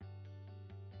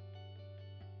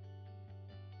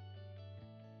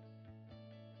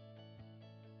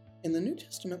In the New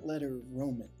Testament letter of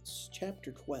Romans,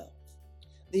 chapter 12,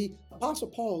 the Apostle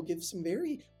Paul gives some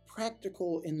very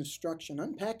practical instruction,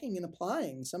 unpacking and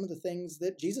applying some of the things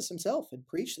that Jesus himself had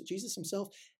preached, that Jesus himself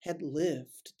had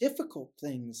lived. Difficult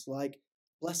things like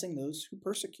blessing those who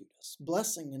persecute us,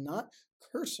 blessing and not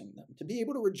cursing them, to be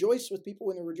able to rejoice with people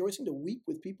when they're rejoicing, to weep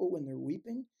with people when they're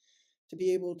weeping, to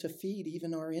be able to feed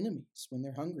even our enemies when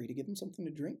they're hungry, to give them something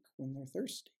to drink when they're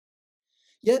thirsty.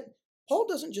 Yet, Paul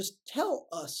doesn't just tell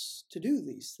us to do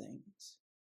these things.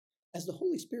 As the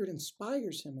Holy Spirit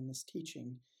inspires him in this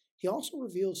teaching, he also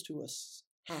reveals to us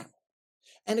how.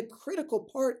 And a critical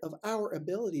part of our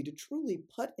ability to truly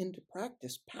put into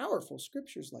practice powerful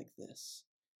scriptures like this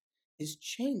is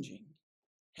changing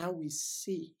how we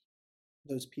see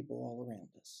those people all around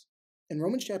us. In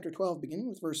Romans chapter 12, beginning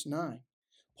with verse 9,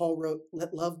 Paul wrote,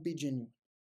 "Let love be genuine.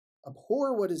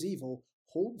 Abhor what is evil.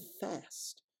 Hold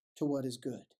fast to what is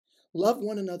good. Love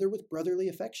one another with brotherly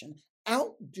affection.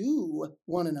 Outdo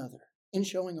one another in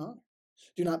showing honor.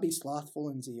 Do not be slothful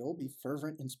in zeal. Be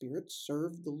fervent in spirit.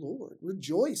 Serve the Lord.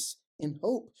 Rejoice in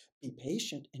hope. Be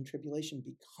patient in tribulation.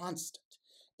 Be constant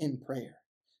in prayer.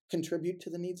 Contribute to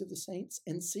the needs of the saints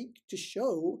and seek to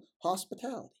show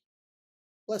hospitality.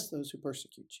 Bless those who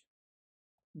persecute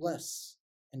you. Bless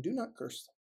and do not curse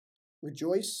them.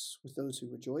 Rejoice with those who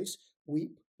rejoice.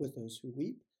 Weep with those who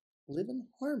weep. Live in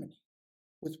harmony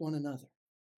with one another.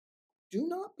 Do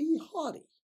not be haughty,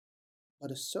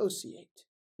 but associate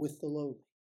with the lowly.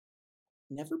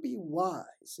 Never be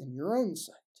wise in your own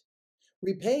sight.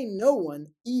 Repay no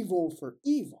one evil for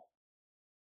evil,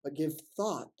 but give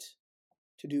thought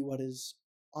to do what is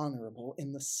honorable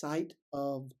in the sight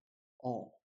of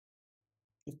all.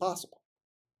 If possible,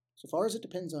 so far as it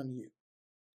depends on you,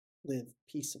 live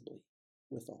peaceably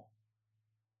with all.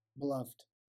 Beloved,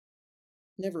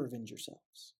 never avenge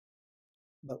yourselves,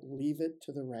 but leave it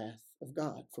to the wrath of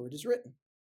God, for it is written,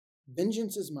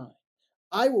 'Vengeance is mine,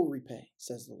 I will repay,'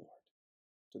 says the Lord.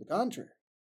 To the contrary,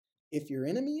 if your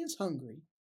enemy is hungry,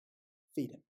 feed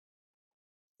him.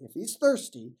 If he's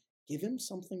thirsty, give him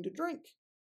something to drink.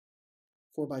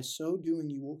 For by so doing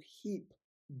you will heap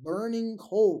burning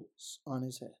coals on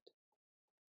his head.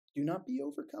 Do not be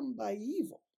overcome by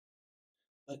evil,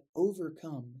 but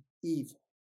overcome evil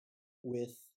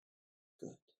with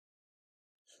good."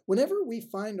 Whenever we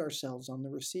find ourselves on the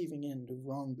receiving end of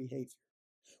wrong behavior,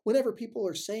 whenever people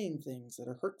are saying things that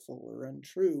are hurtful or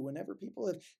untrue, whenever people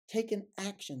have taken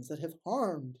actions that have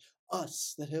harmed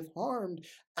us, that have harmed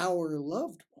our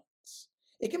loved ones,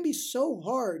 it can be so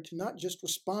hard to not just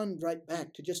respond right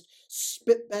back, to just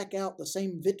spit back out the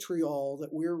same vitriol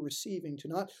that we're receiving, to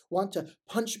not want to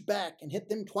punch back and hit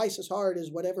them twice as hard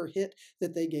as whatever hit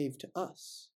that they gave to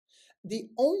us.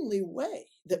 The only way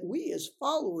that we as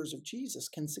followers of Jesus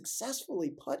can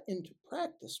successfully put into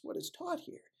practice what is taught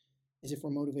here is if we're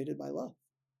motivated by love.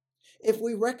 If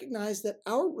we recognize that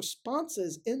our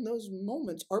responses in those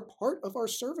moments are part of our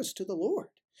service to the Lord,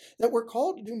 that we're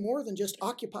called to do more than just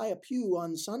occupy a pew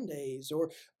on Sundays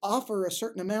or offer a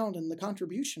certain amount in the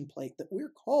contribution plate, that we're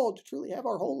called to truly have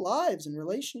our whole lives and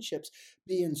relationships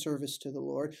be in service to the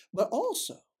Lord, but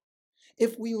also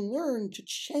if we learn to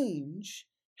change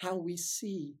how we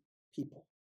see people,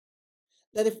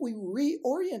 that if we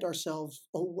reorient ourselves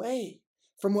away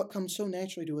from what comes so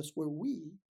naturally to us, where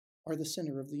we are the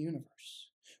center of the universe,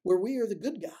 where we are the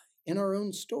good guy in our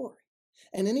own story.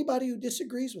 And anybody who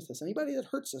disagrees with us, anybody that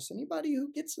hurts us, anybody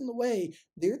who gets in the way,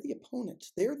 they're the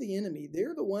opponent, they're the enemy,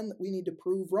 they're the one that we need to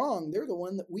prove wrong, they're the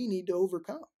one that we need to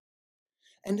overcome.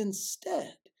 And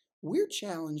instead, we're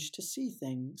challenged to see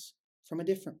things from a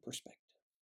different perspective.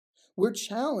 We're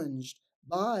challenged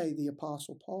by the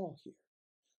Apostle Paul here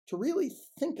to really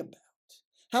think about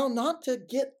how not to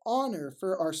get honor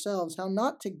for ourselves, how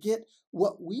not to get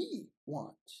what we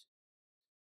want,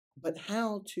 but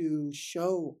how to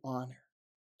show honor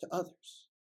to others,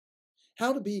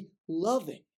 how to be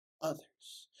loving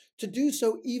others, to do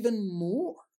so even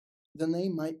more than they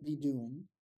might be doing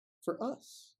for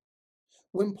us.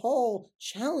 When Paul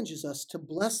challenges us to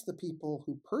bless the people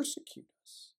who persecute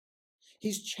us,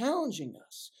 he's challenging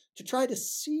us to try to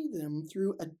see them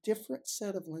through a different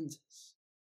set of lenses,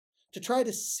 to try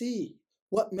to see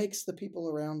what makes the people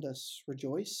around us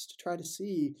rejoice, to try to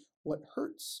see what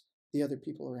hurts the other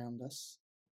people around us,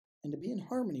 and to be in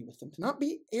harmony with them, to not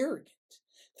be arrogant,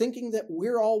 thinking that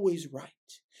we're always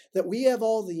right, that we have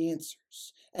all the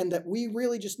answers, and that we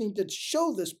really just need to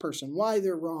show this person why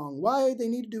they're wrong, why they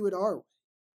need to do it our way,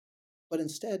 but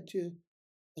instead to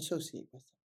associate with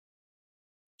them,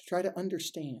 to try to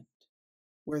understand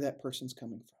where that person's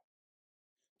coming from,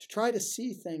 to try to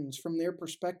see things from their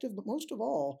perspective, but most of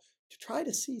all, to try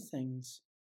to see things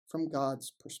from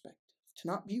God's perspective, to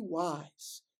not be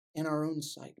wise in our own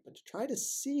sight, but to try to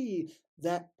see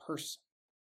that person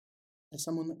as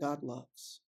someone that God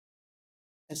loves,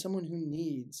 as someone who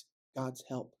needs God's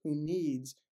help, who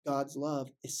needs God's love,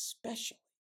 especially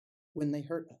when they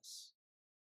hurt us.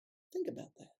 Think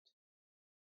about that.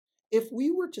 If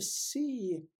we were to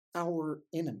see our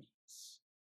enemies,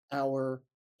 our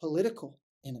political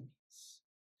enemies,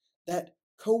 that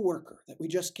coworker that we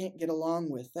just can't get along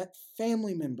with, that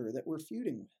family member that we're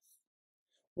feuding with,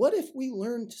 what if we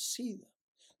learned to see them,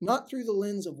 not through the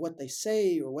lens of what they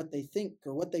say or what they think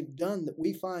or what they've done that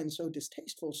we find so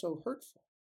distasteful, so hurtful,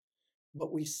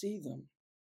 but we see them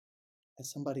as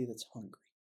somebody that's hungry,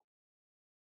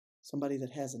 somebody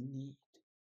that has a need,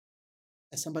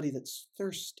 as somebody that's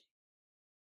thirsty,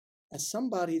 as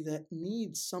somebody that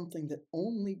needs something that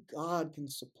only God can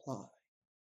supply,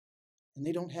 and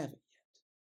they don't have it yet.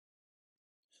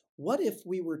 What if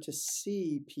we were to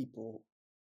see people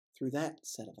through that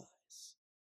set of eyes?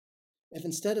 If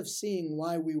instead of seeing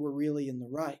why we were really in the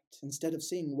right, instead of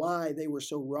seeing why they were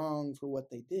so wrong for what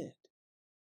they did,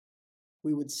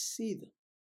 we would see them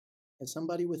as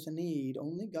somebody with a need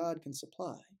only God can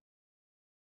supply.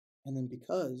 And then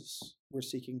because we're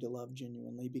seeking to love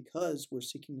genuinely, because we're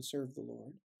seeking to serve the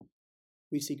Lord,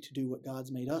 we seek to do what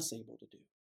God's made us able to do,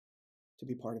 to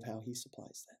be part of how He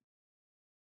supplies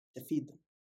that, to feed them,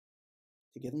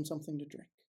 to give them something to drink,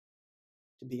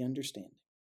 to be understanding,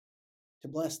 to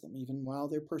bless them even while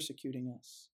they're persecuting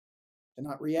us, to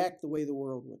not react the way the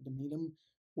world would, to meet them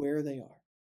where they are.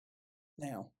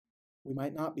 Now, we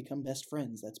might not become best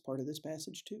friends. That's part of this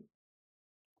passage too.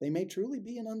 They may truly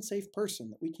be an unsafe person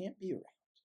that we can't be around,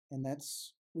 and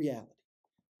that's reality.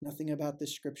 Nothing about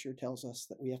this scripture tells us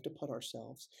that we have to put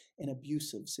ourselves in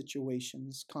abusive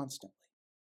situations constantly.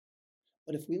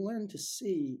 But if we learn to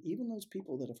see even those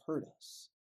people that have hurt us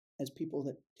as people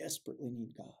that desperately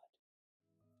need God,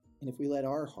 and if we let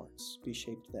our hearts be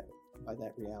shaped by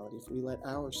that reality, if we let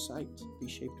our sight be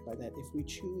shaped by that, if we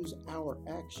choose our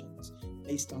actions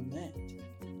based on that,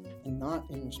 and not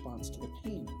in response to the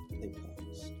pain they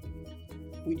caused,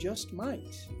 we just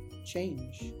might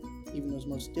change even those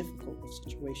most difficult of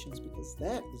situations, because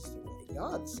that is the way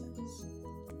God says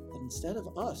that instead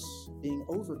of us being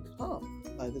overcome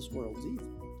by this world's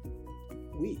evil,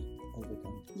 we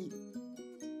overcome evil.